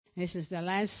This is the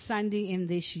last Sunday in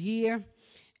this year.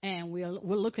 And we're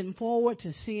looking forward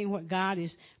to seeing what God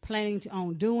is planning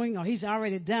on doing, or He's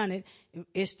already done it.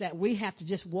 It's that we have to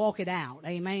just walk it out.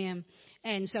 Amen.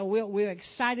 And so we're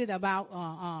excited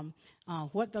about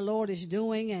what the Lord is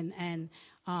doing and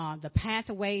the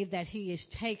pathway that He is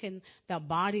taking the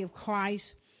body of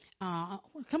Christ.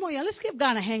 Come on, y'all. Let's give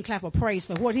God a hand clap of praise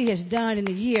for what He has done in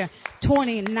the year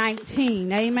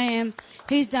 2019. Amen.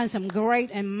 He's done some great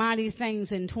and mighty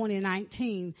things in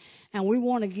 2019. And we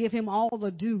want to give Him all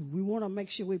the due. We want to make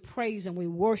sure we praise and we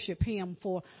worship Him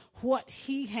for what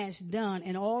He has done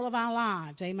in all of our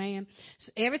lives. Amen.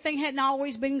 So everything hadn't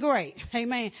always been great.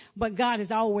 Amen. But God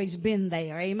has always been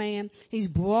there. Amen. He's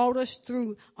brought us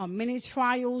through many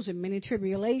trials and many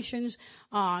tribulations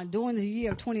during the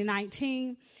year of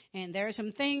 2019. And there are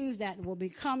some things that will be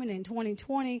coming in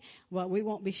 2020, but we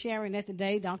won't be sharing that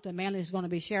today. Dr. Manley is going to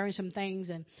be sharing some things,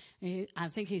 and I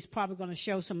think he's probably going to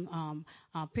show some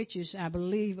pictures, I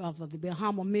believe, of the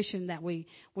Bahama mission that we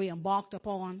embarked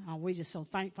upon. We're just so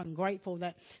thankful and grateful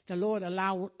that the Lord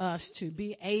allowed us to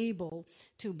be able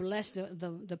to bless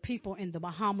the people in the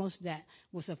Bahamas that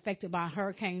was affected by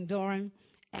Hurricane Dorian.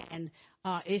 And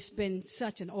it's been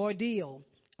such an ordeal.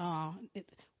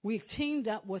 We've teamed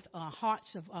up with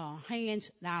Hearts of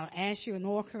Hands out of Asheville,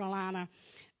 North Carolina,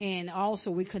 and also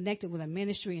we connected with a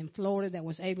ministry in Florida that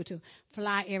was able to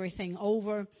fly everything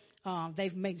over.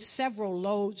 They've made several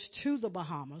loads to the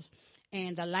Bahamas,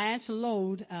 and the last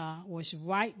load was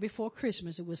right before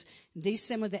Christmas. It was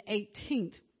December the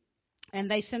 18th, and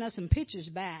they sent us some pictures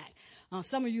back.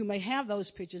 Some of you may have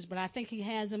those pictures, but I think he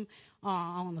has them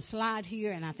on the slide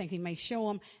here, and I think he may show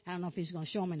them. I don't know if he's going to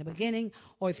show them in the beginning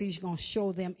or if he's going to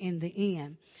show them in the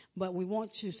end. But we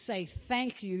want to say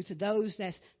thank you to those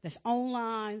that's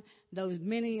online, those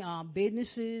many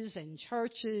businesses and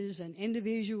churches and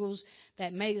individuals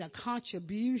that made a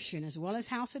contribution, as well as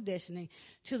House of Destiny,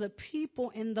 to the people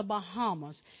in the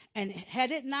Bahamas. And had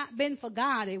it not been for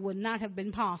God, it would not have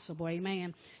been possible.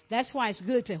 Amen. That's why it's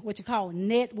good to what you call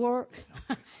network.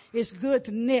 It's good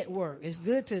to network. It's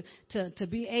good to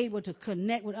be able to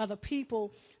connect with other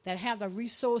people that have the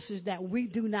resources that we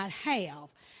do not have.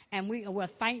 And we're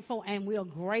thankful and we're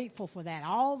grateful for that.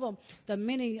 All the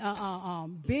many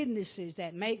businesses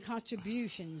that make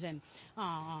contributions and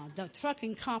the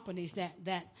trucking companies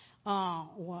that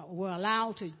were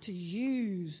allowed to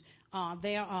use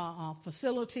their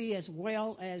facility as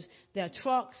well as their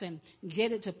trucks and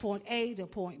get it to point A to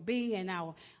point B, and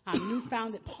our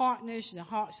new-founded partners, the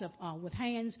Hearts of with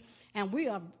Hands, and we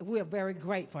are very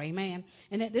grateful, amen.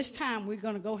 And at this time, we're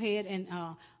going to go ahead and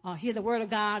hear the Word of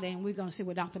God, and we're going to see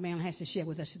what Dr. Manley has to share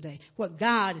with us today, what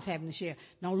God is having to share.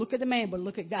 Don't look at the man, but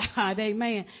look at God,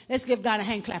 amen. Let's give God a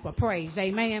hand clap of praise,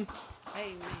 amen.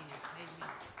 Amen.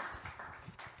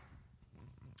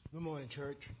 Good morning,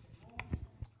 church.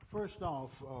 First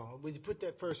off, would you put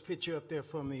that first picture up there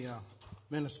for me,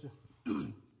 Minister?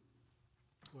 I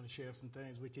want to share some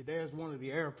things with you. There's one of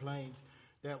the airplanes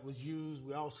that was used.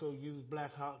 We also used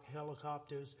Black Hawk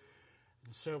helicopters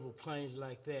and several planes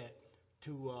like that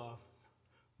to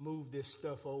move this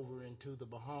stuff over into the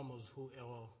Bahamas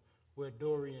where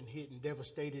Dorian hit and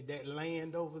devastated that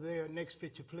land over there. Next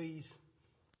picture, please.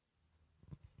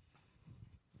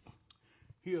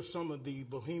 Here's some of the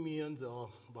Bohemians or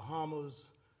Bahamas,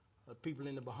 people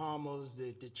in the Bahamas,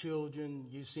 the children.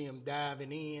 You see them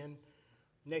diving in.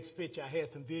 Next picture, I had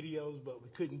some videos, but we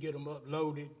couldn't get them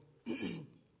uploaded.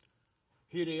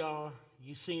 Here they are.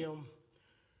 You see them.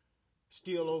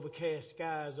 Still overcast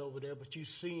skies over there, but you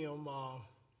see them.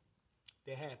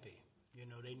 They're happy. You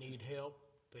know, they need help,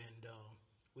 and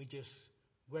we're just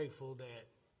grateful that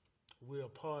we're a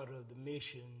part of the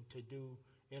mission to do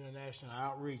international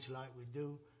outreach like we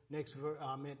do. Next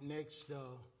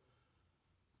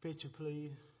picture,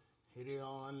 please. Here they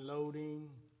are unloading.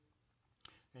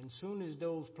 And as soon as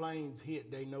those planes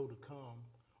hit, they know to come.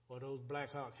 Or those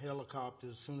Black Hawk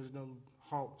helicopters, as soon as them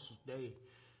Hawks, they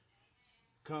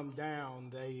come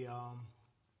down,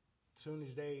 as soon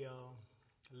as they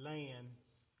land,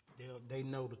 they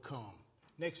know to come.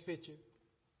 Next picture.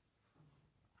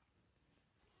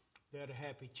 They're the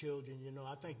happy children. You know,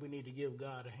 I think we need to give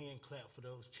God a hand clap for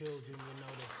those children, you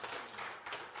know,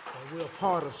 that we're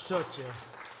part of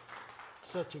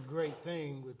such a great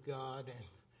thing with God. And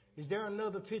is there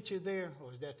another picture there,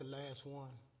 or is that the last one?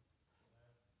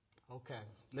 Okay,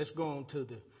 let's go on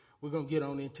we're going to get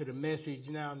on into the message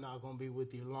now. I'm not going to be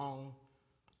with you long,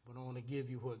 but I want to give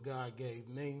you what God gave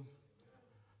me.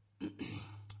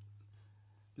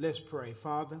 Let's pray.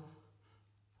 Father,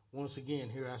 once again,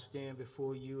 here I stand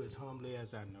before you as humbly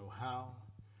as I know how.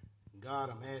 God,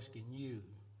 I'm asking you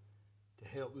to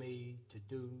help me to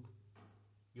do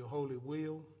your holy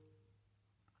will.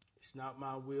 It's not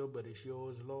my will, but it's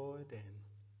yours, Lord. And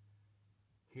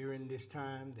here in this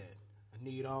time that I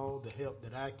need all the help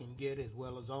that I can get, as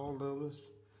well as all of us.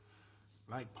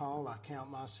 Like Paul, I count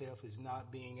myself as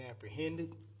not being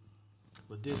apprehended.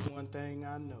 But this one thing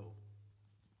I know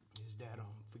is that I'm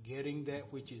forgetting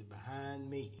that which is behind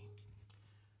me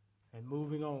and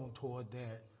moving on toward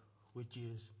that which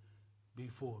is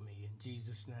before me. In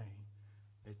Jesus' name,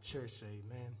 the church say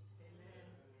amen.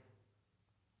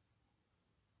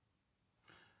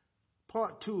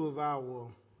 Part 2 of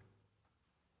our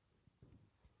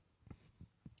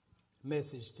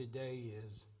message today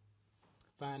is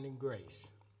finding grace.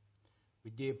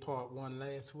 We did part 1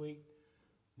 last week.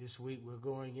 This week we're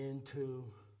going into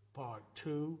part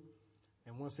 2.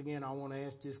 And once again, I want to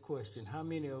ask this question. How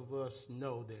many of us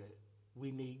know that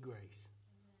we need grace?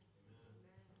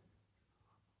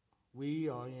 We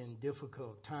are in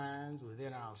difficult times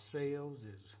within ourselves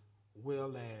as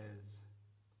well as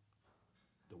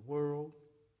the world.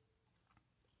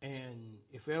 And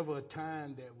if ever a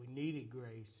time that we needed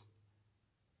grace,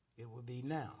 it would be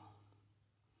now.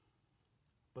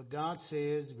 But God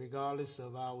says, regardless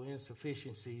of our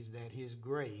insufficiencies, that His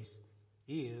grace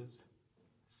is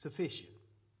sufficient.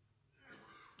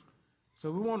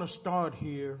 So we want to start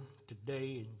here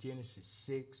today in Genesis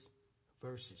 6,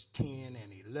 verses 10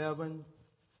 and 11.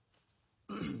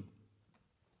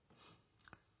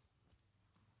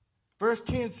 Verse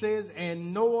 10 says,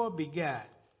 and Noah begat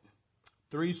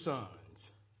 3 sons,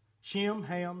 Shem,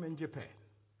 Ham, and Japheth.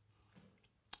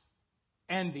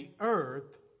 And the earth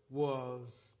was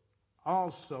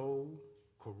also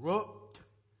corrupt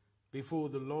before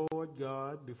the Lord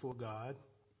God, before God,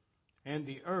 and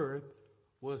the earth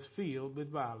was filled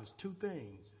with violence. 2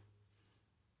 things.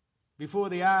 Before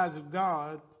the eyes of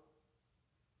God,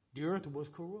 the earth was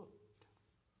corrupt.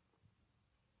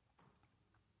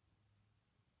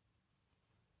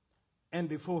 And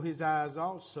before His eyes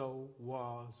also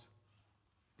was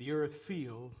the earth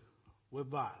filled with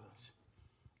violence.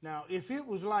 Now, if it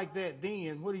was like that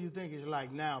then, what do you think it's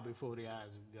like now before the eyes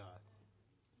of God?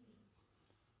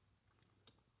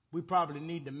 We probably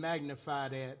need to magnify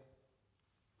that,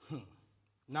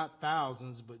 not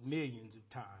thousands, but millions of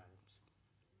times,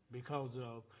 because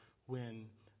of when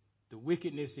the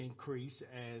wickedness increased,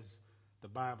 as the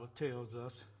Bible tells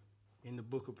us in the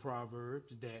book of Proverbs,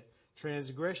 that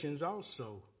transgressions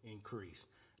also increase.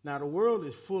 Now, the world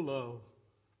is full of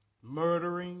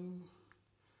murdering,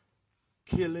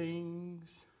 killings,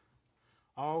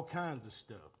 all kinds of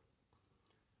stuff.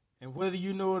 And whether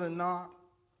you know it or not,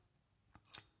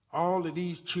 all of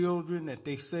these children that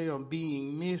they say are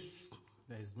being missed,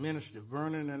 as Minister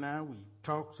Vernon and I, we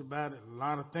talks about it, a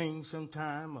lot of things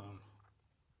sometime.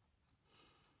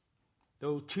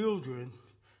 Those children,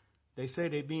 they say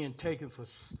they're being taken for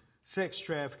sex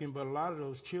trafficking, but a lot of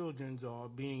those children are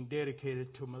being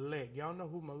dedicated to Molech. Y'all know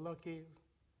who Molech is?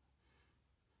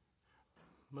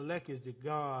 Molech is the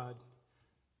god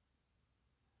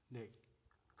that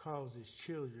causes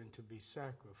children to be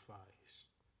sacrificed,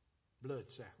 blood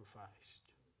sacrificed.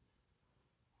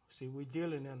 See, we're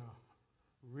dealing in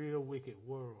a real wicked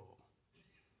world,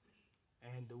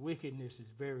 and the wickedness is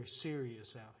very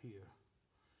serious out here.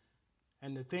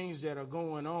 And the things that are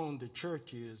going on, the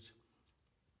church is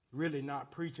really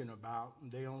not preaching about.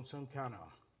 They on some kind of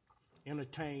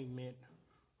entertainment,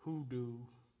 hoodoo,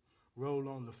 roll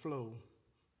on the floor,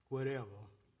 whatever.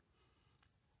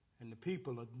 And the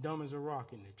people are dumb as a rock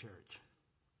in the church.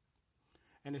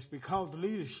 And it's because the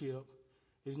leadership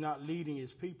is not leading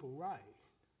its people right.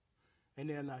 And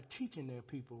they're not teaching their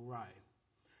people right.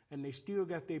 And they still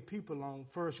got their people on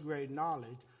first grade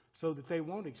knowledge so that they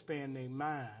won't expand their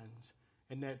minds,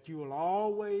 and that you will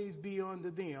always be under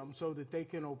them so that they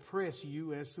can oppress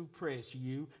you and suppress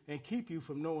you and keep you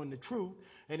from knowing the truth.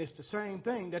 And it's the same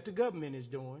thing that the government is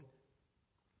doing,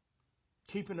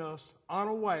 keeping us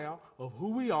unaware of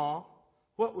who we are,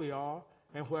 what we are,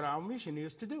 and what our mission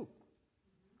is to do.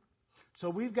 So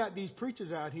we've got these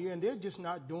preachers out here, and they're just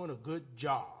not doing a good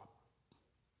job.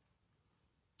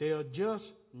 They're just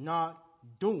not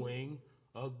doing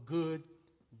a good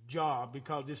job,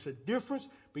 because it's a difference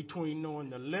between knowing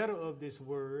the letter of this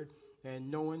word and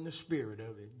knowing the spirit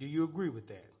of it. Do you agree with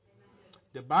that? Amen.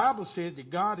 The Bible says that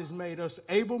God has made us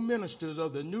able ministers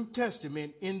of the New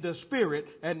Testament in the spirit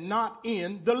and not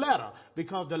in the letter,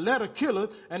 because the letter killeth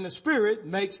and the spirit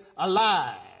makes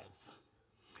alive.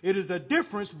 It is a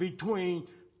difference between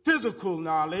physical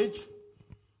knowledge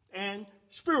and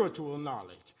spiritual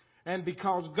knowledge. And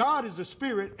because God is a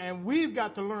spirit, and we've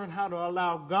got to learn how to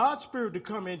allow God's spirit to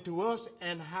come into us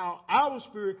and how our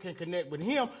spirit can connect with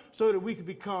him so that we can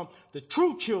become the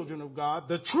true children of God,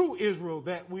 the true Israel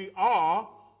that we are.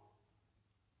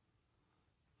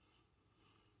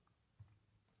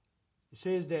 It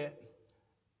says that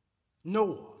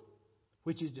Noah,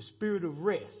 which is the spirit of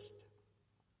rest,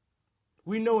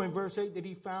 we know in verse 8 that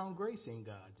he found grace in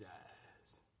God's eyes.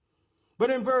 But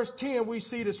in verse 10, we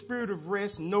see the spirit of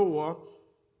rest, Noah,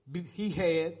 he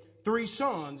had 3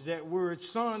 sons. That word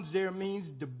sons there means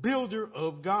the builder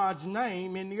of God's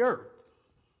name in the earth.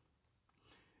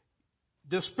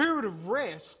 The spirit of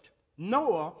rest,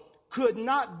 Noah, could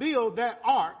not build that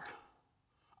ark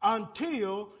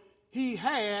until he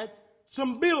had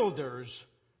some builders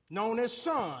known as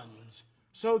sons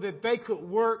so that they could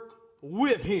work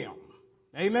with him.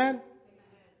 Amen?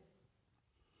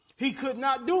 He could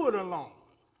not do it alone.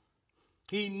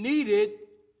 He needed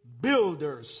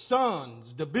builders,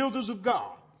 sons, the builders of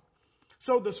God.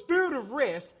 So the spirit of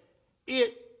rest,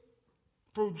 it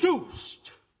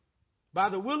produced, by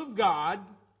the will of God,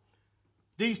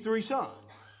 these 3 sons.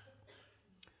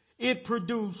 It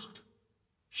produced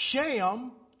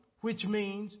Shem, which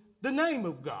means the name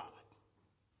of God,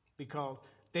 because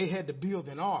they had to build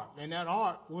an ark, and that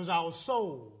ark was our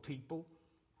soul, people.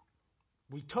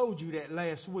 We told you that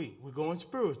last week. We're going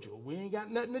spiritual. We ain't got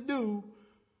nothing to do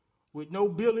with no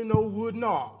building no wooden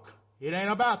ark. It ain't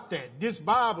about that. This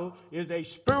Bible is a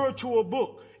spiritual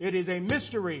book. It is a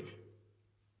mystery.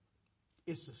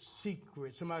 It's a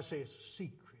secret. Somebody say it's a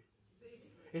secret.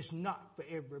 It's not for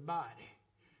everybody.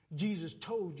 Jesus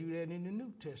told you that in the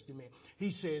New Testament.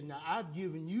 He said, now I've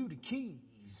given you the keys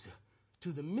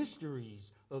to the mysteries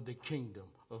of the kingdom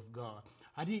of God.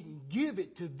 I didn't give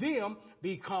it to them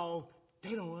because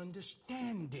they don't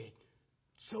understand it.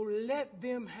 So let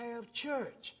them have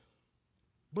church.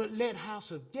 But let House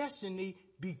of Destiny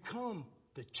become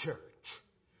the church.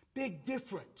 Big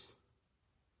difference.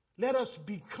 Let us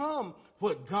become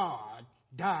what God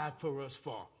died for us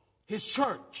for. His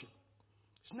church.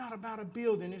 It's not about a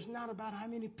building. It's not about how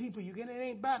many people you get. It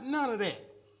ain't about none of that.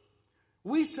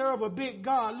 We serve a big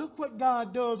God. Look what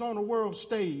God does on the world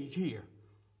stage here.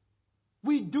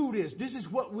 We do this. This is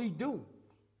what we do.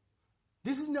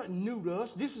 This is nothing new to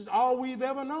us. This is all we've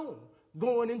ever known.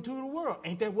 Going into the world.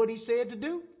 Ain't that what he said to do?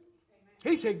 Amen.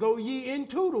 He said, go ye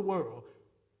into the world.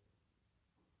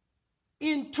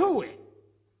 Into it.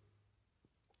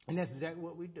 And that's exactly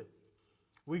what we do.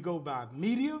 We go by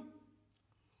media.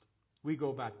 We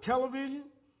go by television.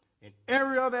 And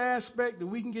every other aspect that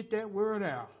we can get that word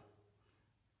out.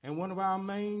 And one of our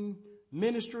main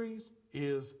ministries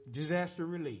is disaster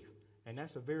relief. And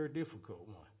that's a very difficult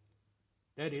one.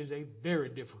 That is a very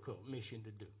difficult mission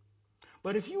to do.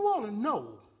 But if you want to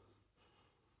know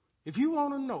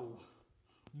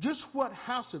just what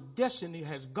House of Destiny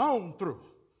has gone through,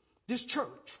 this church,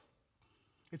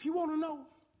 if you want to know,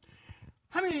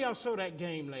 how many of y'all saw that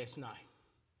game last night?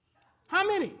 How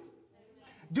many?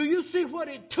 Do you see what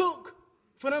it took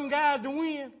for them guys to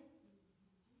win?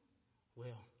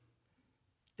 Well,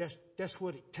 that's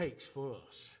what it takes for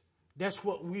us. That's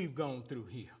what we've gone through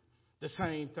here. The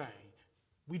same thing.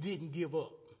 We didn't give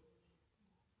up.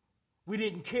 We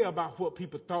didn't care about what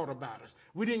people thought about us.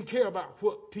 We didn't care about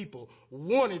what people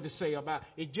wanted to say about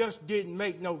it. It just didn't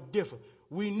make no difference.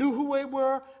 We knew who we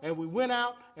were, and we went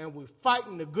out, and we're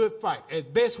fighting the good fight as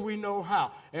best we know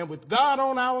how. And with God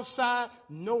on our side,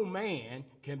 no man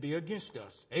can be against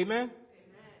us. Amen? Amen.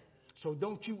 So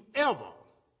don't you ever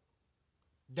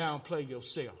downplay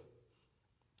yourself.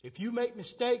 If you make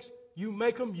mistakes, you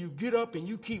make them, you get up, and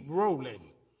you keep rolling.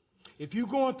 If you're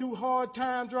going through hard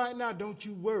times right now, don't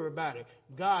you worry about it.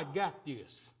 God got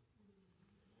this.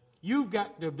 You've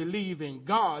got to believe in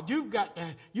God. You got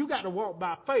to walk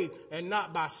by faith and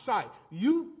not by sight.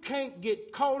 You can't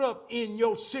get caught up in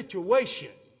your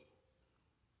situation.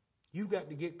 You got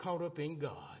to get caught up in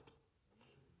God.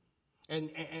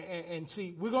 And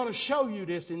see, we're going to show you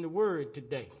this in the Word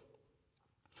today.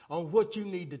 On what you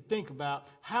need to think about,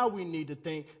 how we need to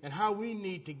think, and how we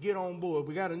need to get on board.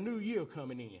 We got a new year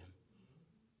coming in.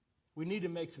 We need to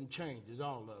make some changes,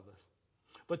 all of us.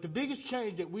 But the biggest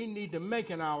change that we need to make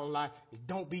in our life is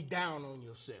don't be down on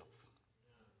yourself.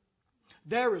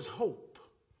 There is hope,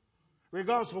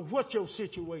 regardless of what your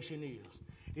situation is.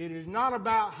 It is not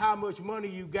about how much money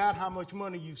you got, how much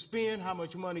money you spend, how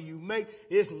much money you make.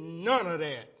 It's none of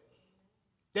that.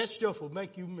 That stuff will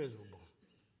make you miserable.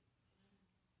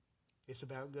 It's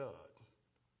about God.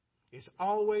 It's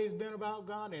always been about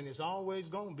God, and it's always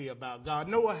going to be about God.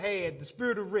 Noah had, the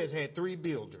spirit of rest, had 3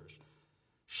 builders.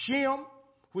 Shem,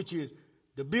 which is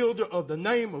the builder of the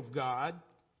name of God.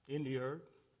 in the earth.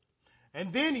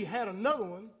 And then he had another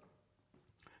one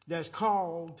that's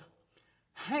called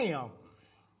Ham.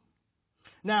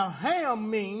 Now, Ham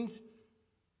means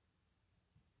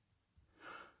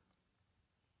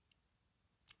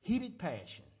heated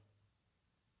passion.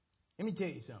 Let me tell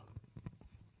you something.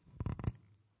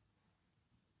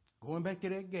 Going back to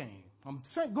that game. I'm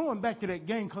going back to that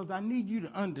game because I need you to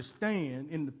understand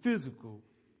in the physical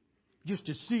just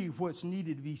to see what's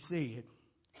needed to be said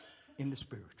in the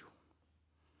spiritual.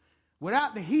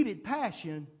 Without the heated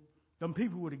passion, them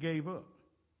people would have gave up.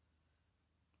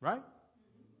 Right?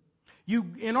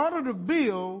 In order to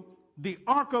build the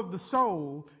ark of the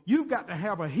soul, you've got to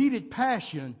have a heated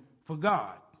passion for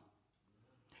God.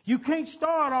 You can't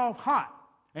start off hot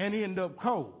and end up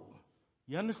cold.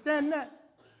 You understand that?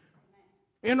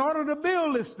 In order to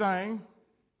build this thing,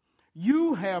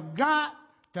 you have got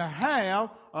to have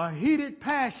a heated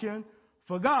passion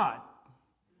for God.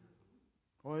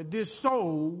 Or this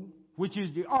soul, which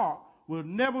is the ark, will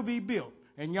never be built.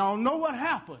 And y'all know what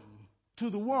happened to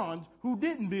the ones who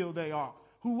didn't build their ark,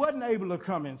 who wasn't able to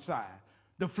come inside.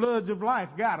 The floods of life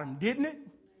got them, didn't it?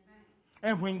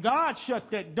 And when God shut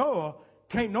that door,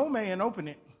 can't no man open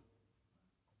it.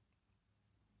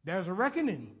 There's a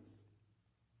reckoning.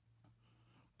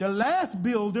 The last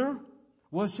builder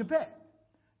was Japheth.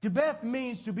 Japheth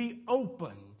means to be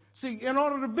open. See, in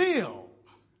order to build,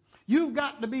 you've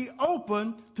got to be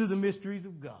open to the mysteries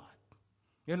of God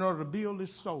in order to build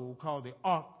this soul called the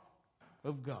ark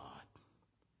of God.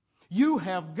 You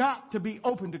have got to be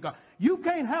open to God. You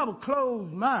can't have a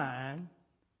closed mind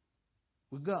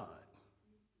with God.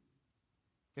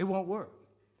 It won't work.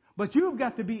 But you've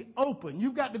got to be open.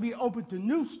 You've got to be open to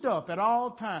new stuff at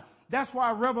all times. That's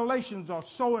why revelations are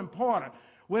so important.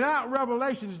 Without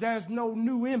revelations, there's no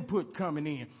new input coming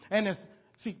in. And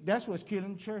that's what's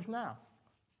killing the church now.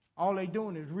 All they're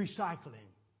doing is recycling.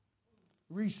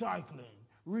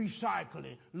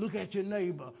 Recycling. Look at your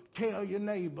neighbor. Tell your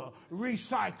neighbor.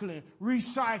 Recycling.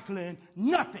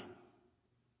 Nothing.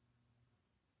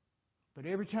 But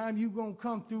every time you're going to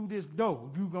come through this door,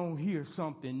 you're going to hear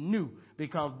something new.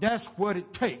 Because that's what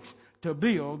it takes to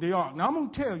build the ark. Now, I'm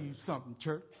going to tell you something,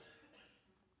 church.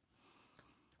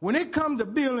 When it comes to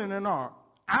building an ark,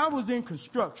 I was in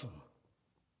construction.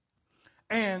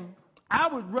 And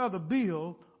I would rather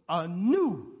build a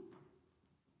new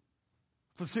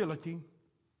facility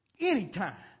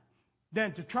anytime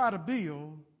than to try to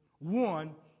build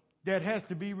one that has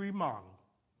to be remodeled.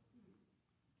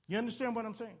 You understand what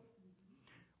I'm saying?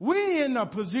 We're in a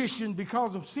position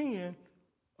because of sin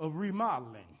of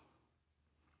remodeling.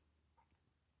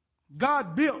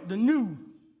 God built the new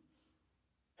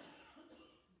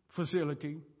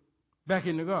facility back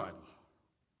in the garden.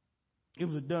 It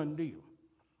was a done deal.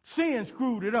 Sin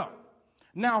screwed it up.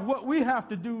 Now what we have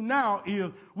to do now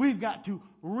is we've got to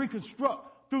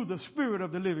reconstruct through the Spirit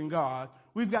of the living God.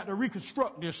 We've got to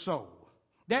reconstruct this soul.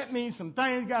 That means some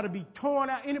things got to be torn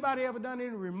out. Anybody ever done any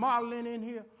remodeling in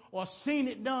here or seen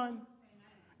it done?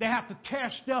 They have to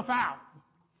tear stuff out.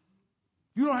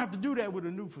 You don't have to do that with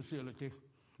a new facility.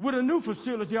 With a new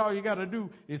facility, all you got to do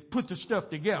is put the stuff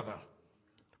together.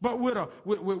 But with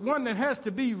one that has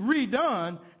to be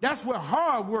redone, that's where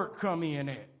hard work come in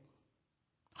at.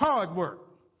 Hard work.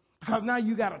 Because now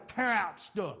you got to tear out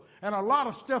stuff. And a lot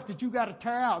of stuff that you got to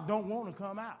tear out don't want to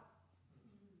come out.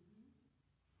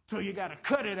 So you got to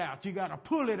cut it out. You got to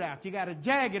pull it out. You got to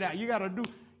jag it out. You got to do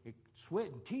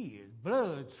sweat and tears,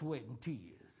 blood, sweat, and tears.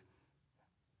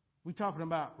 We're talking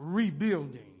about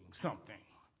rebuilding something.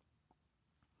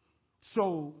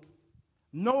 So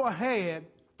Noah had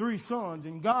 3 sons,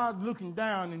 and God looking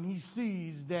down and he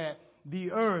sees that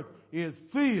the earth is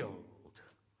filled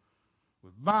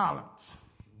with violence,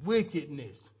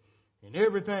 wickedness, and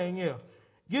everything else.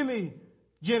 Give me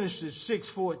Genesis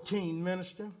 6:14,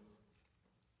 minister.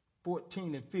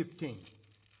 14 and 15.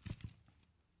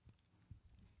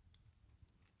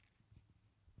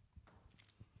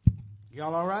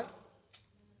 Y'all all right?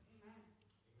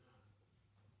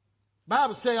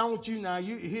 Bible says, I want you now,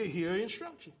 you hear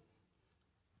instruction.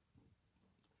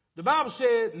 The Bible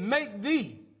said, make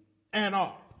thee an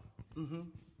ark.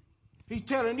 He's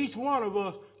telling each one of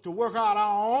us to work out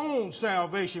our own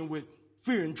salvation with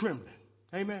fear and trembling.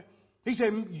 Amen. He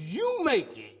said, you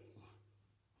make it.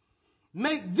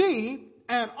 Make thee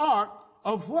an ark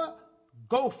of what?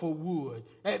 Gopher wood.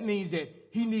 That means that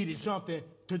he needed something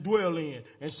to dwell in.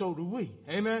 And so do we.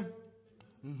 Amen.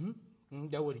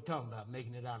 That's what he's talking about,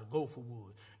 making it out of gopher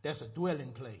wood. That's a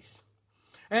dwelling place.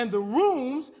 And the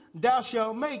rooms thou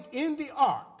shalt make in the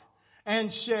ark,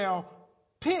 and shall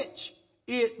pitch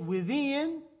it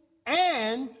within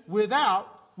and without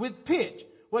with pitch.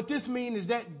 what this means is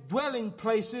that dwelling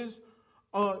places,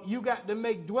 you got to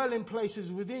make dwelling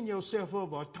places within yourself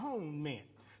of atonement.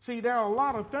 See, there are a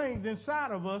lot of things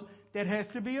inside of us that has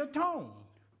to be atoned.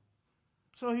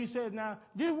 So he said, now,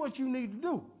 this is what you need to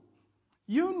do.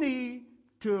 You need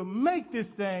to make this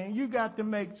thing, you got to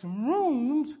make some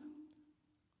rooms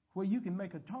where you can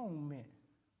make atonement.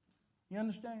 You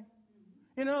understand?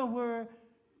 In other words,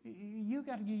 you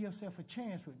got to give yourself a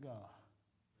chance with God.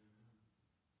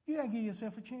 You got to give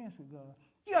yourself a chance with God.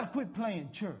 You got to quit playing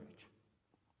church.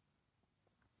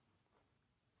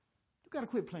 You got to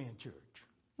quit playing church.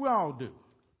 We all do.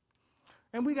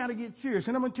 And we got to get serious.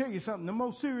 And I'm going to tell you something. The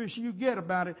more serious you get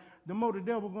about it, the more the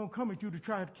devil going to come at you to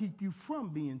try to keep you from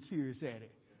being serious at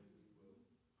it.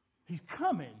 He's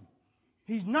coming.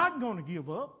 He's not going to give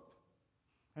up.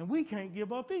 And we can't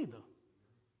give up either.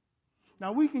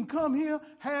 Now, we can come here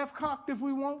half-cocked if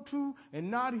we want to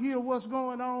and not hear what's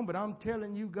going on, but I'm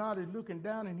telling you, God is looking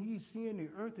down and he's seeing the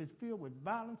earth is filled with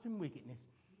violence and wickedness.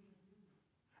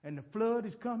 And the flood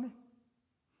is coming.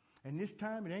 And this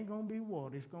time it ain't going to be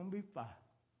water, it's going to be fire.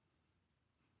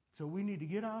 So we need to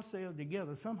get ourselves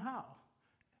together somehow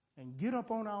and get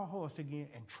up on our horse again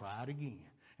and try it again.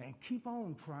 And keep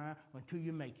on trying until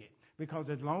you make it. Because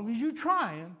as long as you're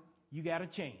trying, you got a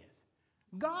chance.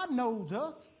 God knows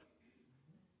us.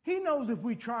 He knows if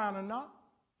we're trying or not.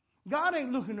 God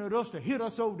ain't looking at us to hit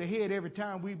us over the head every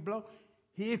time we blow.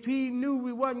 If he knew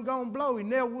we wasn't going to blow, he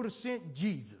never would have sent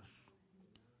Jesus.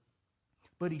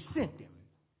 But he sent him.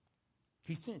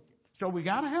 He sent him. So we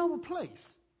got to have a place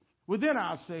within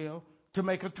ourselves to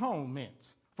make atonements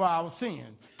for our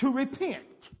sins, to repent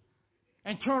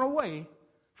and turn away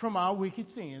from our wicked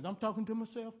sins. I'm talking to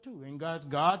myself too. And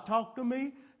God talked to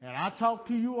me, and I talk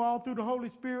to you all through the Holy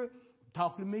Spirit.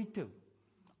 Talk to me too.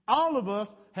 All of us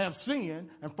have sinned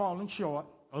and fallen short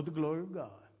of the glory of God.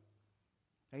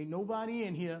 Ain't nobody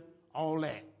in here all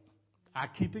that. I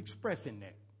keep expressing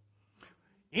that.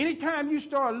 Anytime you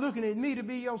start looking at me to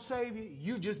be your Savior,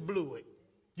 you just blew it.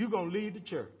 You're going to leave the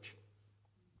church.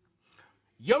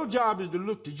 Your job is to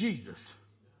look to Jesus.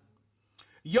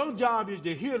 Your job is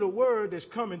to hear the word that's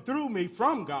coming through me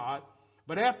from God.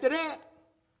 But after that,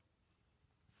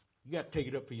 you got to take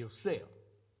it up for yourself.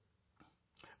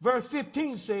 Verse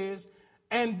 15 says,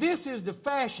 and this is the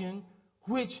fashion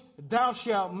which thou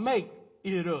shalt make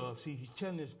it of. See, he's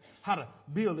telling us how to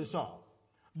build this off.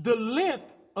 The length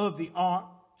of the ark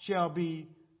shall be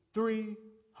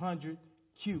 300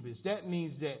 cubits. That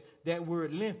means that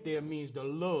word length there means the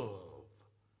love.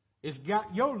 It's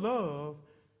got your love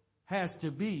has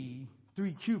to be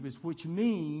 3 cubits, which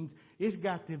means it's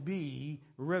got to be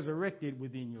resurrected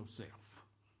within yourself.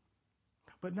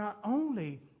 But not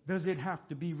only does it have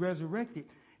to be resurrected,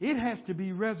 it has to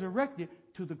be resurrected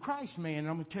to the Christ man. And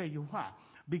I'm going to tell you why.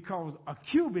 Because a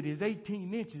cubit is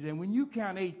 18 inches. And when you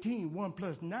count 18, 1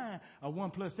 plus 9, or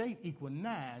 1 plus 8 equal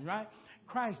 9, right?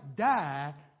 Christ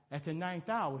died at the 9th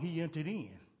hour. He entered in.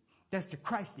 That's the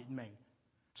Christed man.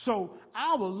 So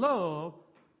our love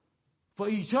for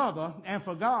each other and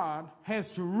for God has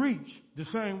to reach the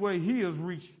same way he has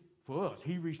reached for us.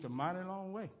 He reached a mighty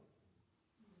long way.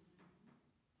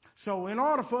 So in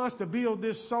order for us to build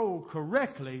this soul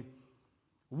correctly,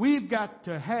 we've got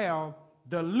to have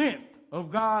the length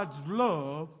of God's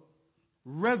love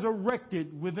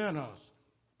resurrected within us.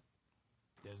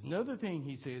 There's another thing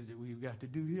he says that we've got to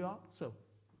do here also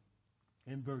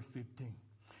in verse 15.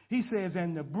 He says,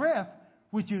 and the breadth,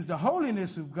 which is the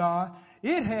holiness of God,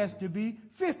 it has to be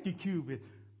 50 cubits.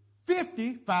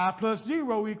 50, 5 plus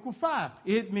 0 equals 5.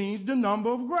 It means the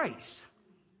number of grace.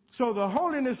 So the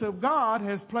holiness of God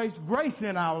has placed grace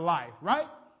in our life, right?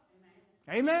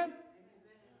 Amen? Amen?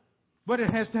 But it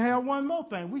has to have one more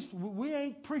thing. We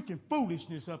ain't preaching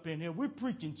foolishness up in here. We're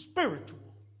preaching spiritual.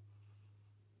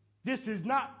 This is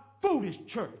not foolish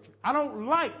church. I don't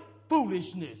like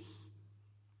foolishness.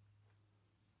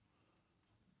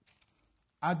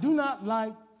 I do not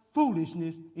like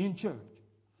foolishness in church.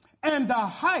 And the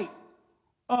height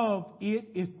of it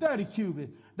is 30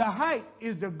 cubits. The height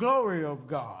is the glory of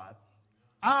God.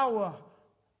 Our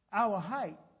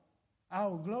height,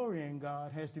 our glory in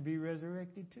God has to be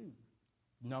resurrected too.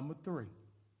 Number 3,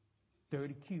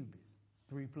 30 cubits.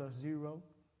 3 plus 0,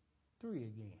 3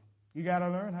 again. You got to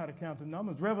learn how to count the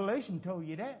numbers. Revelation told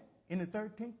you that in the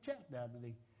 13th chapter, I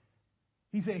believe.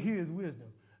 He said, here is wisdom.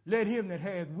 Let him that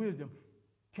has wisdom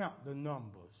count the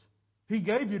numbers. He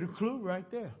gave you the clue right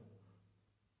there.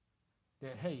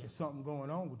 That, hey, there's something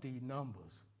going on with these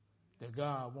numbers that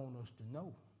God wants us to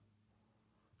know.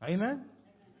 Amen?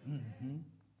 Mm-hmm.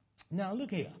 Now, look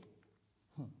here.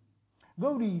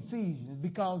 Go to Ephesians,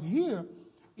 because here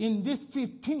in this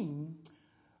 15,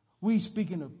 We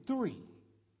speaking of three.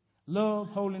 Love,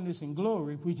 holiness, and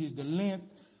glory, which is the length,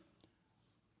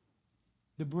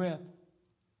 the breadth,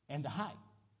 and the height.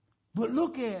 But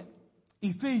look at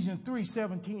Ephesians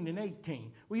 3:17 and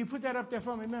 18. Will you put that up there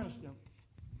for me, minister?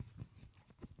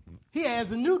 He has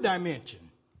a new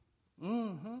dimension.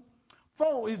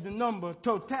 4 is the number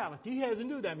totality. He has a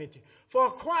new dimension.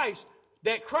 For Christ,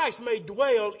 that Christ may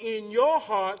dwell in your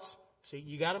hearts. See,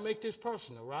 you got to make this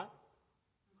personal, right?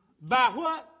 By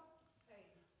what?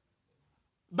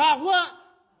 By what?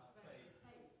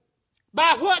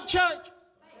 By what, church?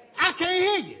 I can't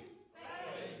hear you.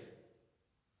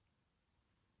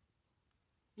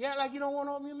 Yeah, like you don't want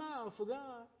to open your mouth for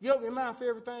God. You open your mouth for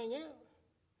everything else.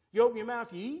 You open your mouth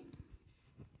to eat.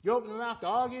 You open your mouth to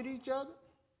argue with each other.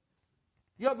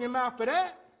 You open your mouth for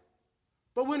that.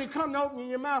 But when it comes to opening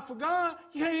your mouth for God,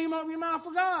 you can't even open your mouth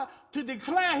for God. To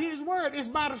declare His word, it's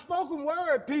by the spoken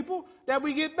word, people, that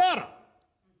we get better.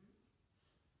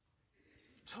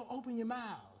 So open your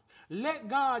mouth. Let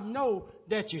God know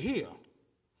that you're here.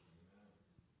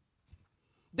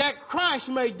 That Christ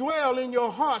may dwell in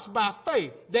your hearts by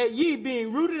faith, that ye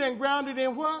being rooted and grounded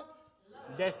in what?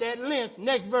 Love. That's that length.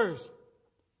 Next verse.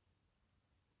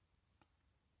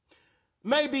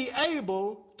 May be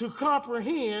able to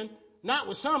comprehend, not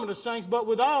with some of the saints, but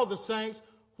with all the saints,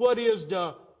 what is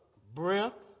the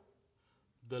breadth,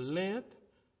 the length,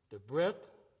 the breadth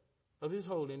of His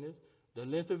holiness, the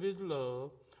length of His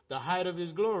love, the height of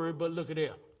His glory. But look at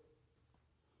there.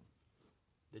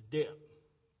 The depth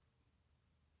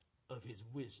of His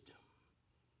wisdom.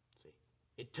 See,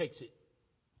 it takes it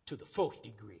to the 4th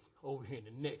degree over here in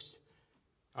the next.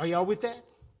 Are y'all with that?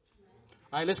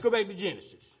 All right, let's go back to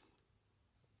Genesis.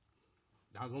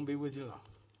 Not going to be with you long.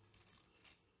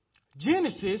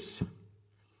 Genesis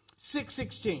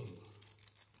 6:16.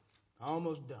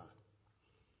 Almost done.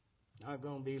 Not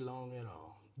going to be long at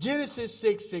all. Genesis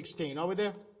 6:16. Over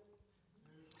there?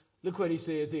 Look what he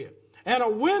says here. And a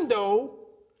window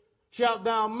shalt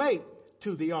thou make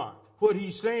to the ark. What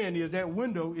he's saying is that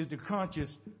window is the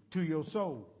conscience to your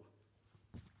soul.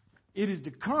 It is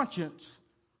the conscience.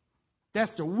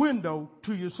 That's the window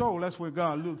to your soul. That's where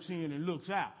God looks in and looks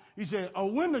out. He said, a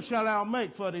window shalt thou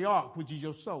make for the ark, which is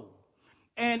your soul.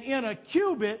 And in a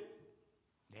cubit,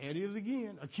 there it is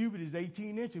again, a cubit is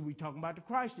 18 inches. We're talking about the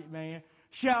Christed man.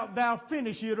 Shalt thou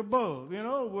finish it above. In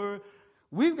other words,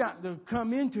 we've got to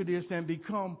come into this and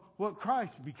become what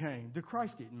Christ became, the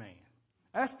Christed man.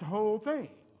 That's the whole thing.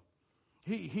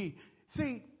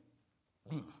 See,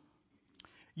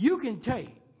 you can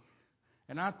take,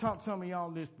 and I taught some of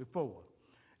y'all this before,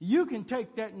 you can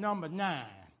take that number 9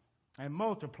 and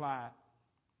multiply it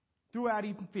throughout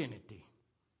infinity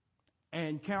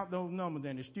and count those numbers,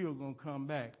 and it's still going to come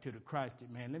back to the Christed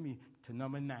man. To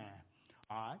number 9.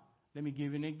 All right, let me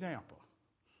give you an example.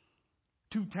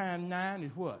 2 times 9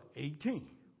 is what? 18.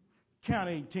 Count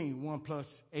 18. 1 plus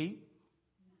 8.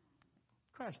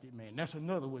 Christed man. That's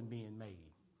another one being made.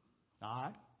 All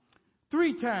right.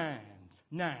 3 times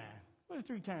 9. What is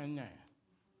 3 times 9?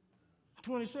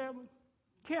 27.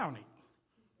 Count it.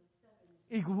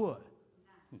 Equal what?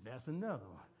 That's another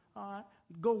one. All right.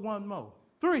 Go one more.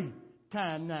 3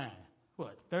 times 9.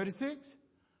 What? 36?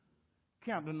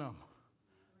 Count the number.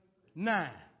 9.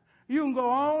 You can go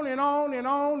on and on and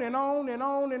on and on and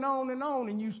on and on and on,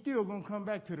 and you still going to come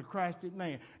back to the Christed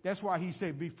man. That's why he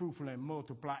said be fruitful and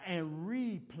multiply and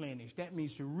replenish. That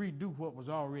means to redo what was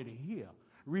already here.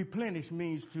 Replenish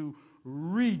means to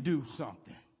redo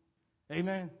something.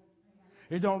 Amen?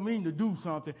 It don't mean to do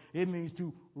something. It means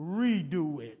to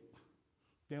redo it.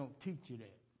 They don't teach you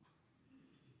that.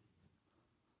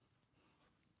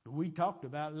 But we talked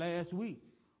about last week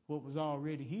what was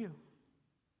already here.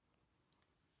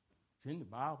 It's in the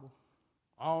Bible.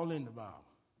 All in the Bible.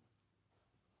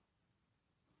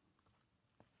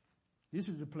 This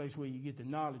is the place where you get the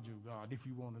knowledge of God if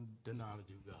you want the knowledge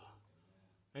of God.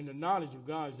 And the knowledge of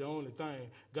God is the only thing.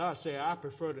 God said, I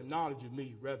prefer the knowledge of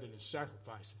me rather than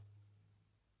sacrificing.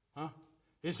 Huh?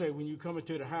 It say when you come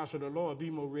into the house of the Lord, be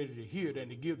more ready to hear than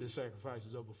to give the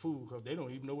sacrifices of a fool, because they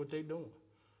don't even know what they're doing.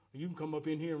 You can come up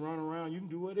in here and run around. You can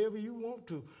do whatever you want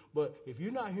to. But if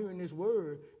you're not hearing this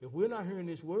word, if we're not hearing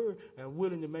this word and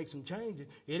willing to make some changes,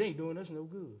 it ain't doing us no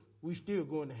good. We still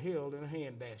going to hell in a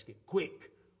handbasket. Quick.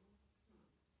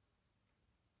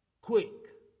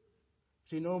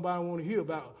 See, nobody want to hear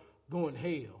about going to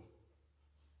hell.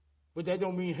 But that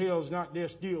don't mean hell's not there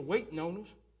still waiting on us.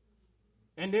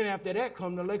 And then after that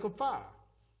come the lake of fire.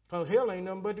 Because hell ain't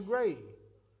nothing but the grave.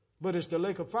 But it's the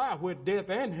lake of fire where death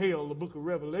and hell, the book of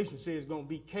Revelation says, is going to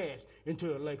be cast into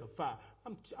the lake of fire.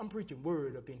 I'm preaching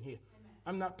word up in here. Amen.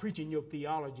 I'm not preaching your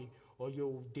theology or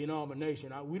your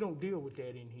denomination. We don't deal with that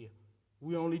in here.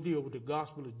 We only deal with the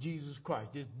gospel of Jesus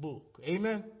Christ, this book.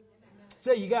 Amen?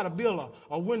 Say you got to build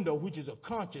a window, which is a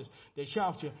conscience that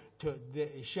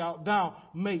shalt thou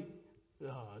make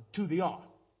to the ark.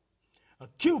 A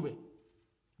cubit,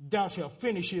 thou shalt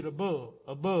finish it above.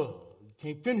 You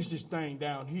can't finish this thing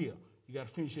down here. You got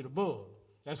to finish it above.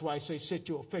 That's why I say set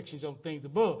your affections on things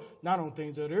above, not on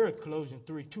things of the earth. Colossians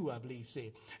 3:2, I believe,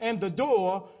 said. And the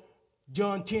door,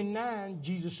 John 10:9,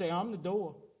 Jesus said, I'm the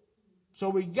door. So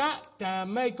we got to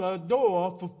make a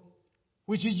door,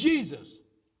 which is Jesus,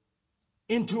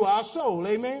 into our soul.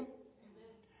 Amen?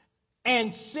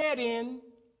 And set in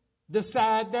the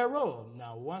side thereof.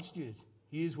 Now watch this.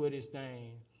 Here's where this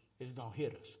thing is going to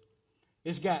hit us.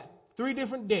 It's got 3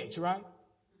 different decks, right?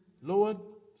 Lower,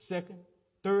 second,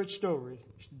 third story,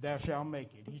 thou shalt make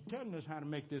it. He's telling us how to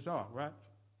make this ark, right?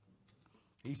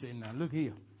 He said, now look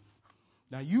here.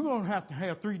 Now you're going to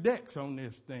have 3 decks on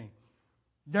this thing.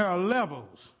 There are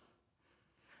levels.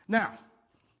 Now,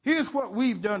 here's what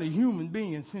we've done as human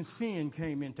beings since sin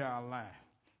came into our life.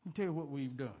 Let me tell you what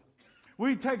we've done.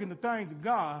 We've taken the things of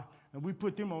God and we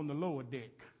put them on the lower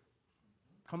deck.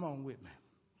 Come on with me.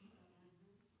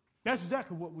 That's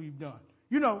exactly what we've done.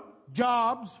 You know,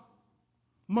 jobs,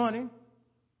 money,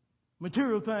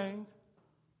 material things,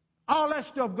 all that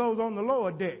stuff goes on the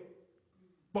lower deck.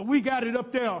 But we got it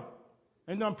up there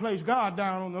and done placed God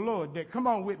down on the lower deck. Come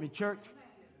on with me, church.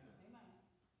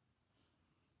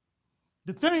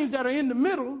 The things that are in the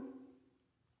middle,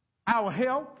 our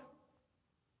health,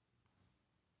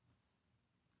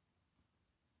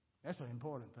 that's an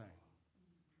important thing.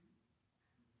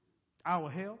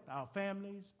 Our health, our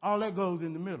families, all that goes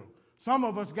in the middle. Some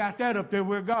of us got that up there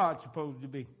where God's supposed to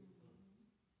be.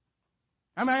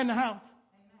 Am I in the house?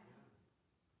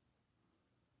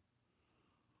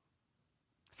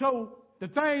 So the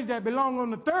things that belong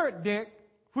on the third deck,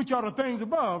 which are the things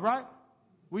above, right?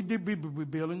 We're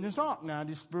building this ark now,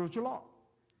 this spiritual ark.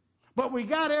 But we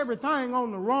got everything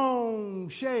on the wrong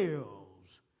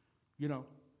shelves. You know,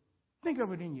 think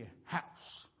of it in your house,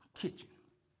 kitchen.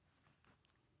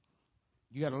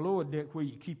 You got a lower deck where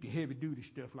you keep your heavy duty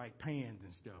stuff like pans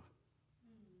and stuff.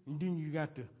 And then you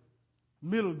got the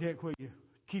middle deck where you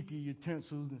keep your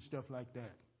utensils and stuff like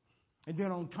that. And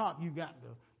then on top you got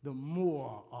the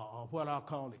more, what I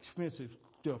call expensive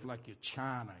stuff like your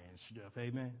china and stuff.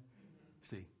 Amen?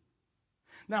 See.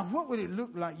 Now, what would it look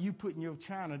like you putting your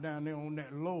china down there on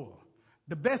that lower?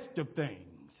 The best of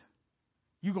things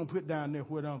you're going to put down there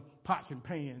with pots and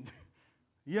pans.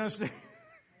 You understand?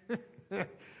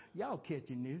 Y'all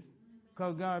catching this.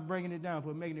 Because God's breaking it down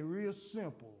for making it real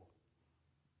simple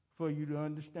for you to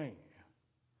understand.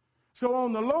 So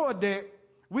on the lower deck,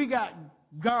 we got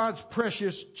God's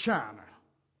precious china.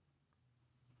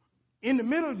 In the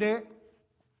middle deck,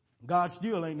 God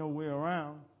still ain't nowhere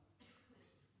around.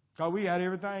 Because we got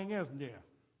everything else there.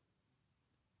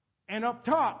 And up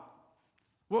top,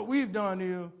 what we've done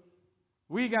is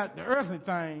we got the earthly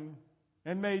thing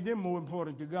and made them more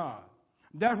important to God.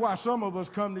 That's why some of us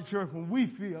come to church when we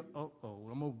feel,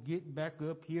 I'm going to get back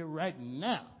up here right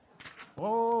now.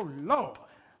 Oh, Lord.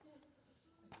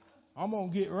 I'm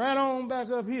going to get right on back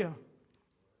up here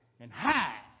and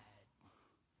hide.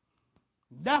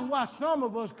 That's why some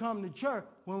of us come to church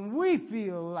when we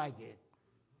feel like it.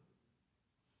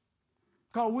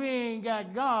 Because we ain't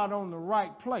got God on the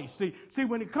right place. See,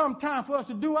 when it comes time for us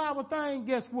to do our thing,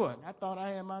 guess what? I thought I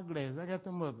had my glasses. I got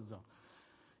them others on.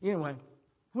 Anyway,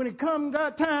 when it comes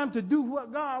time to do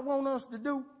what God wants us to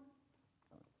do,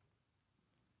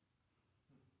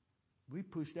 we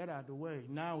push that out the way.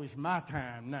 Now it's my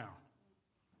time now.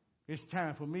 It's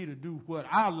time for me to do what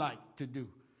I like to do.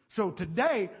 So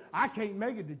today, I can't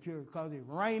make it to church because it's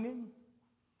raining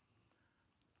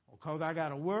or because I got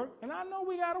to work. And I know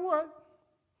we got to work.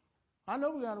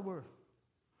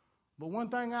 But one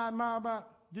thing I admire about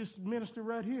this minister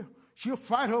right here, she'll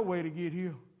fight her way to get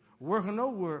here, work or no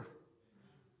work.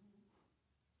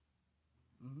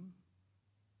 Mm-hmm.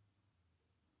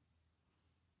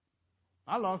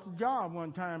 I lost a job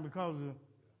one time because of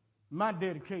my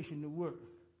dedication to work.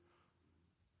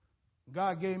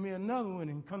 God gave me another one,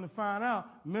 and come to find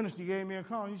out, the minister gave me a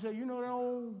call. He said, you know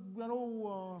that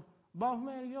old boss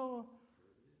man of yours?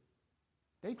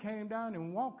 They came down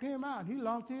and walked him out. He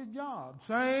lost his job.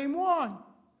 Same one.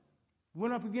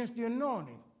 Went up against the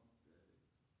anointing.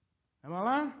 Am I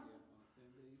lying?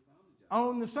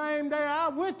 On the same day I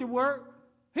went to work,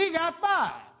 he got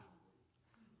fired.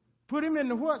 Put him in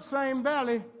the what same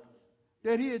valley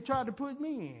that he had tried to put me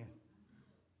in.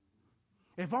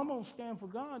 If I'm going to stand for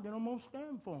God, then I'm going to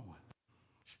stand for him.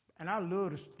 And I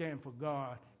love to stand for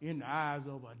God in the eyes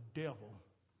of a devil.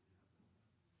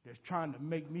 that's trying to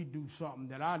make me do something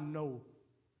that I know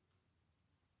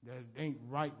that ain't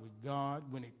right with God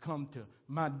when it comes to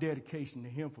my dedication to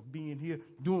Him for being here,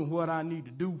 doing what I need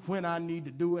to do, when I need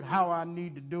to do it, how I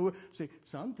need to do it. See,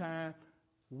 sometimes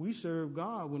we serve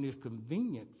God when it's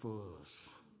convenient for us.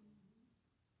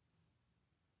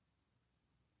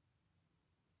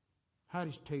 How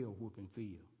does tail whooping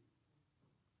feel?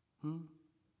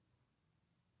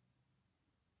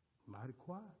 Mighty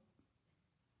quiet.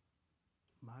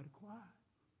 Mighty quiet.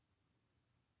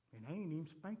 And I ain't even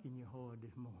spanking you hard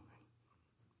this morning.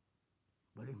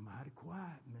 But it's mighty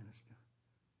quiet, minister.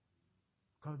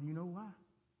 Because you know why?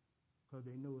 Because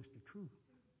they know it's the truth.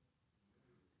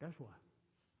 That's why.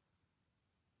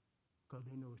 Because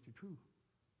they know it's the truth.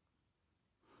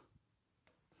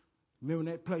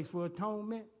 Remember that place for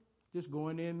atonement? Just go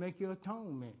in there and make your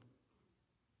atonement.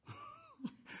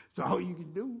 That's all you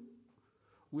can do.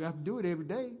 We have to do it every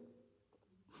day.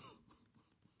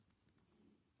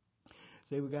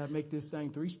 Say we got to make this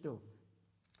thing 3 stories.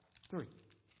 3.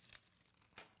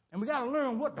 And we got to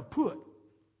learn what to put,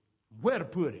 where to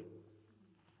put it,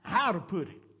 how to put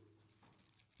it.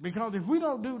 Because if we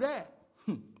don't do that,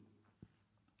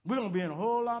 we're going to be in a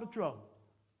whole lot of trouble.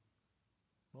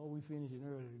 Well, we finishing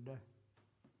early today.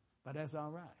 But that's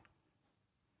all right.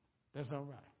 That's all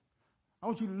right. I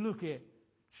want you to look at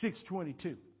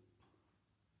 6:22.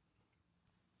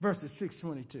 Verses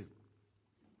 6:22.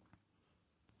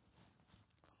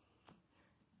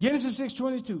 Genesis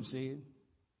 6:22 said,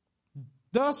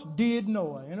 thus did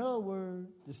Noah. In other words,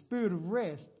 the spirit of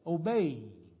rest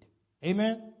obeyed.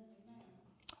 Amen?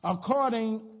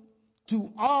 According to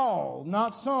all,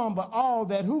 not some, but all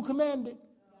that who commanded?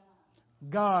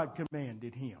 God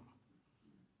commanded him.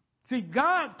 See,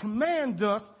 God commands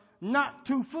us not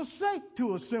to forsake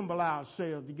to assemble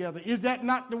ourselves together. Is that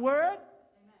not the word? Amen.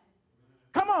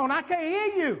 Come on, I can't hear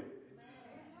you. Amen.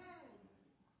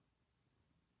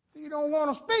 See, you don't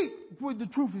want to speak when the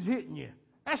truth is hitting you.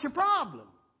 That's your problem.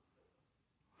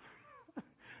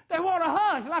 They want to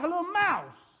hush like a little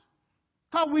mouse.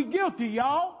 Because we guilty,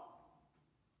 y'all.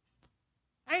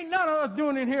 Ain't none of us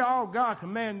doing in here all God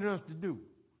commanded us to do.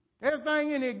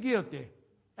 Everything in here guilty.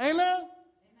 Amen?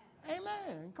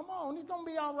 Amen. Come on, it's going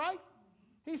to be all right.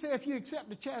 He said, if you accept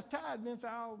the chastisement,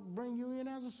 I'll bring you in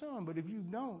as a son. But if you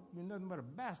don't, you're nothing but a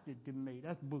bastard to me.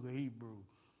 That's the book of Hebrews.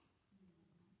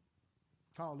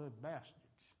 Call us bastards.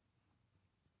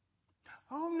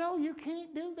 Oh, no, you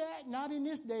can't do that. Not in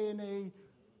this day and age.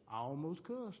 I almost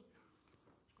cussed.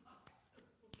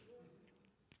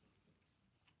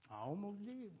 I almost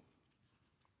did.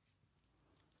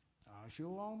 I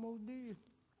sure almost did.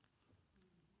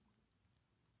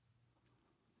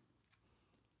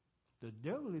 The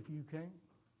devil, if you can't.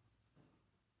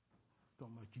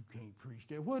 Talking about you can't preach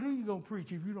that. What are you going to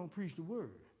preach if you don't preach the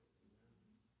word?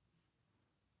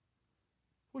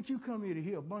 What you come here to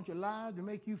hear? A bunch of lies to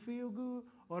make you feel good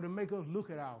or to make us look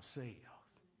at ourselves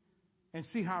and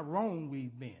see how wrong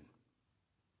we've been?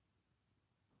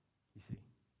 You see.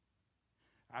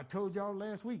 I told y'all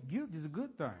last week, guilt is a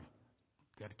good thing.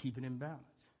 Got to keep it in balance.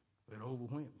 It'll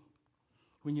overwhelm you.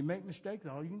 When you make mistakes,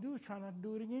 all you can do is try not to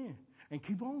do it again. And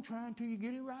keep on trying until you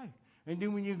get it right. And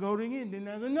then when you go again, then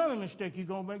there's another mistake you're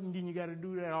going to make, and then you got to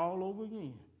do that all over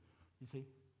again. You see?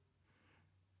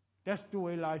 That's the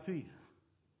way life is.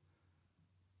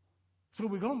 So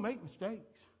we're going to make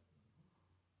mistakes.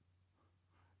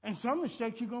 And some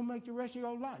mistakes you're going to make the rest of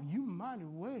your life. You might as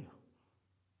well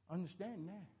understand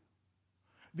that.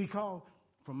 Because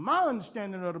from my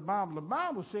understanding of the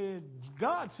Bible says,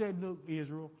 God said, look,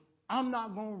 Israel, I'm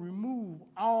not going to remove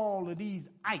all of these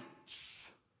ites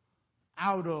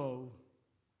out of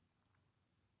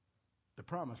the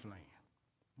promised land.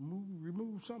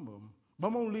 Remove some of them. But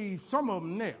I'm going to leave some of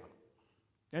them there.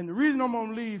 And the reason I'm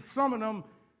going to leave some of them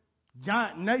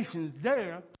giant nations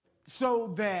there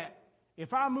so that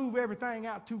if I move everything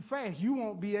out too fast, you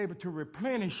won't be able to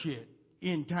replenish it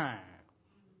in time.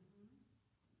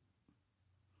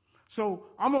 So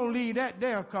I'm going to leave that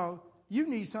there because you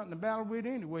need something to battle with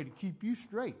anyway to keep you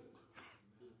straight.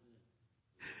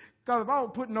 Because if I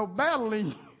don't put no battle in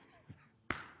you,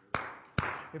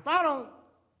 if I don't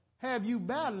have you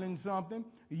battling something,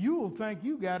 you will think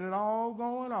you got it all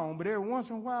going on. But every once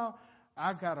in a while,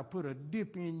 I got to put a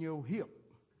dip in your hip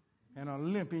and a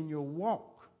limp in your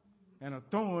walk and a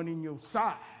thorn in your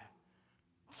side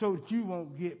so that you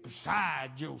won't get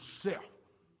beside yourself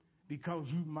because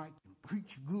you might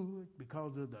preach good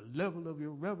because of the level of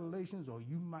your revelations, or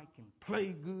you might can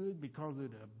play good because of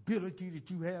the ability that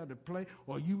you have to play,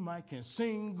 or you might can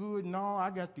sing good. No, I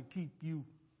got to keep you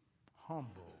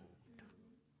humbled.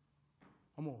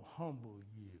 I'm going to humble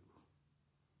you.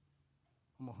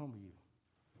 I'm going to humble you.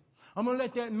 I'm going to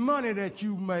let that money that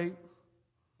you make,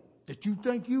 that you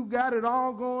think you got it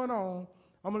all going on,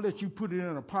 I'm going to let you put it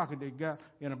in a pocket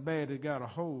in a bag that got a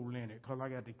hole in it, because I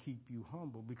got to keep you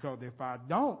humble. Because if I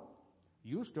don't,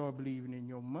 you'll start believing in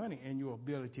your money and your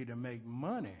ability to make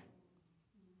money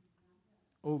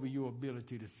over your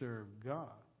ability to serve God.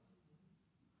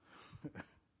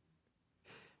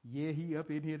 Yeah, he up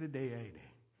in here today, ain't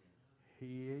he?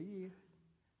 Yeah.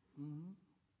 Mm-hmm.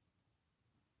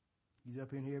 He's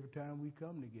up in here every time we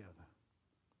come together.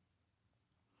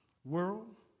 World,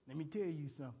 let me tell you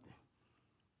something.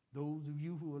 Those of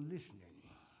you who are listening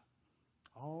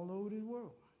all over the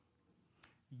world,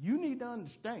 you need to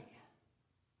understand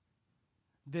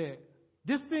that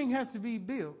this thing has to be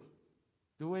built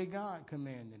the way God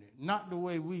commanded it, not the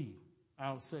way we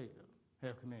ourselves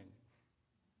have commanded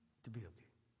to build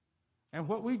it. And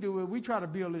what we do is we try to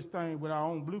build this thing with our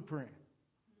own blueprint.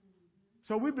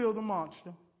 So we build a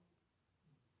monster.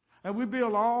 And we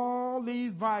build all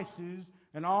these vices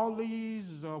and all these,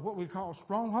 what we call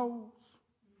strongholds.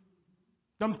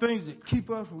 Them things that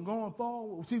keep us from going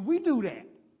forward. See, we do that.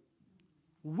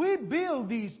 We build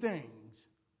these things.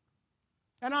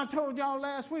 And I told y'all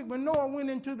last week, when Noah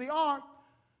went into the ark,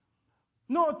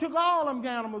 Noah took all them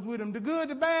animals with him, the good,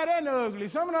 the bad, and the ugly.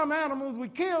 Some of them animals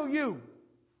would kill you.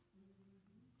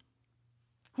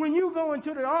 When you go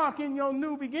into the ark in your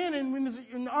new beginning, when it's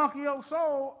in the ark of your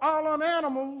soul, all them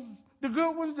animals, the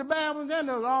good ones, the bad ones, and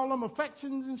all them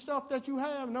affections and stuff that you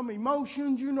have, and them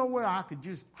emotions, you know where I could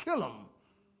just kill them.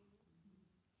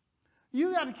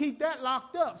 You got to keep that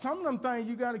locked up. Some of them things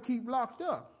you got to keep locked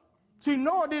up. See,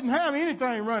 Noah didn't have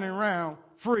anything running around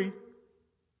free.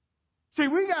 See,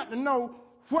 we got to know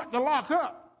what to lock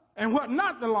up and what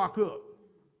not to lock up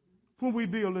when we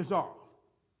build this ark.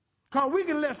 Because we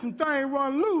can let some things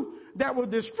run loose that will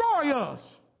destroy us.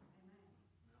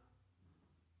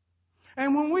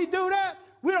 And when we do that,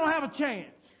 we don't have a chance.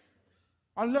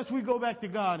 Unless we go back to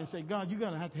God and say, God, you're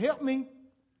going to have to help me.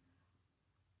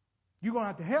 You're going to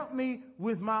have to help me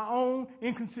with my own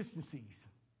inconsistencies.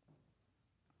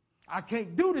 I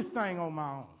can't do this thing on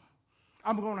my own.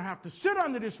 I'm going to have to sit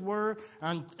under this word,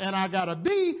 and I got to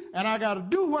be, and I got to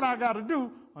do what I got to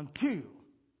do until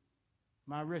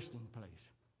my resting place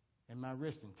and my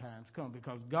resting times come.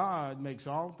 Because God makes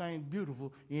all things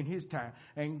beautiful in his time.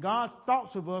 And God's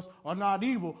thoughts of us are not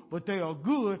evil, but they are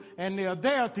good, and they are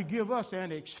there to give us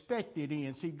an expected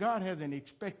end. See, God has an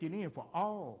expected end for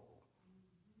all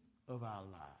of our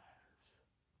lives.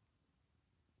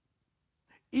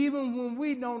 Even when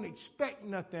we don't expect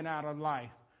nothing out of life,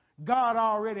 God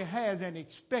already has an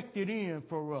expected end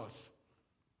for us.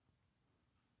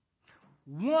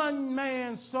 One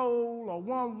man's soul or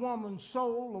one woman's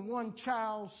soul or one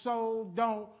child's soul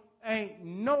ain't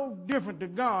no different to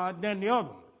God than the other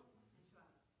one.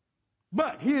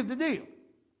 But here's the deal.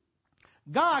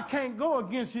 God can't go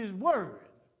against his word.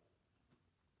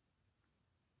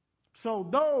 So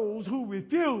those who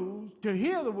refuse to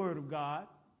hear the word of God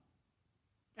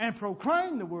and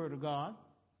proclaim the word of God,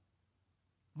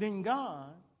 then God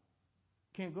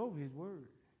can't go over his word.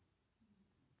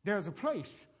 There's a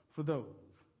place for those.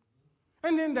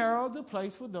 And then there's a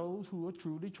place for those who are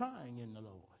truly trying in the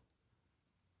Lord.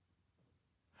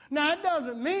 Now, it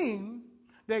doesn't mean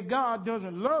that God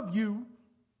doesn't love you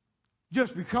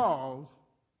just because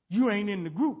you ain't in the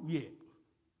group yet,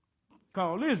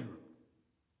 called Israel.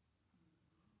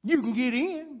 You can get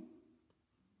in.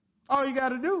 All you got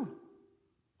to do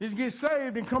is get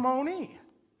saved and come on in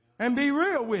and be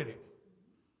real with it.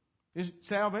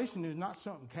 Salvation is not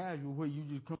something casual where you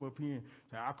just come up here and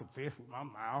say, I confess with my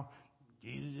mouth,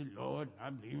 Jesus is Lord, and I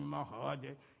believe in my heart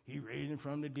that he raised him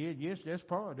from the dead. Yes, that's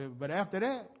part of it. But after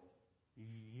that,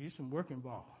 there's some work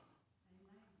involved.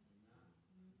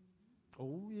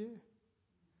 Oh, yeah.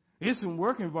 There's some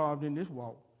work involved in this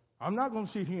walk. I'm not going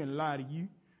to sit here and lie to you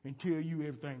and tell you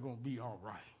everything's going to be all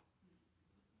right.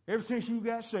 Ever since you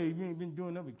got saved, you ain't been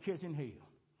doing nothing but catching hell.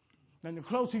 And the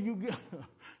closer you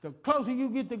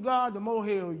get to God, the more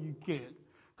hell you get.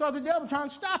 Because the devil trying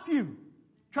to stop you.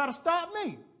 Try to stop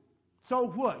me. So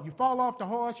what? You fall off the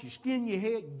horse, you skin your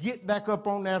head, get back up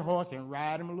on that horse and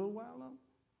ride him a little while longer.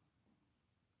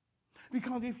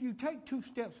 Because if you take 2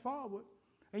 steps forward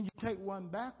and you take 1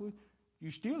 backward,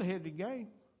 you're still ahead of the game.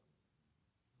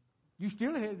 You're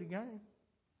still ahead of the game.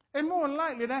 And more than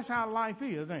likely, that's how life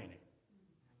is, ain't it?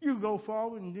 You go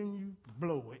forward and then you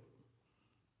blow it.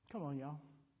 Come on, y'all.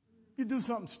 You do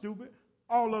something stupid.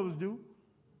 All of us do.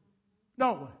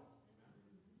 Don't we?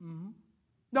 Mm-hmm.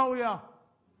 Don't we all?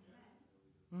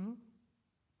 Mm-hmm.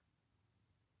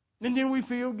 And then we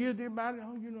feel guilty about it.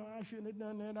 Oh, I shouldn't have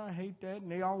done that. I hate that. And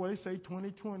they always say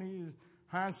 2020 is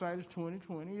Hindsight is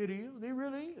 20/20. It is. It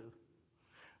really is.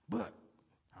 But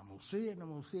I'm going to say it, and I'm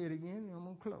going to say it again, and I'm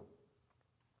going to close.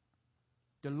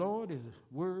 The Lord is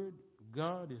a word.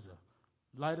 God is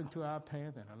a light unto our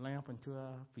path and a lamp unto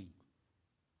our feet.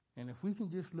 And if we can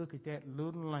just look at that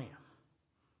little lamp,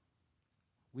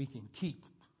 we can keep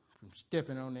from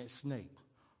stepping on that snake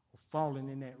or falling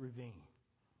in that ravine.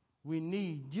 We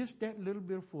need just that little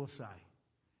bit of foresight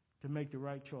to make the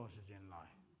right choices in life.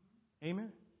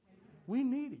 Amen? We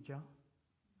need it, y'all.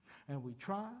 And we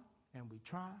try, and we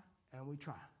try, and we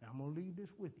try. Now, I'm going to leave this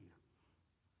with you.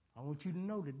 I want you to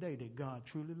know today that God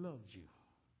truly loves you.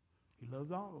 He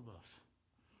loves all of us.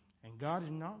 And God is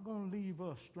not going to leave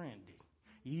us stranded.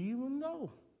 Even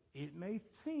though it may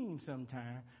seem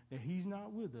sometimes that He's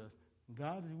not with us,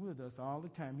 God is with us all the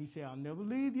time. He said, I'll never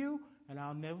leave you and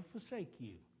I'll never forsake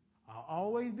you. I'll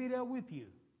always be there with you.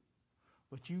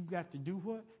 But you've got to do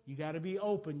what? You got to be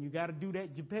open. You got to do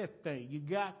that Japheth thing. You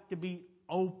got to be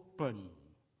open.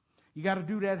 You got to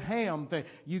do that Ham thing.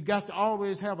 You got to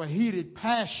always have a heated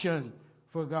passion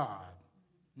for God.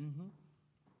 Mm-hmm.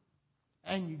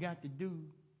 And you got to do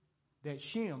that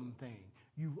Shem thing.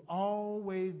 You've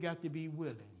always got to be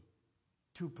willing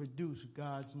to produce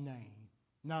God's name,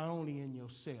 not only in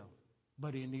yourself,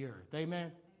 but in the earth.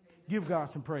 Amen? Give God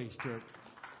some praise, church.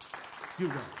 Give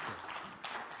God some praise.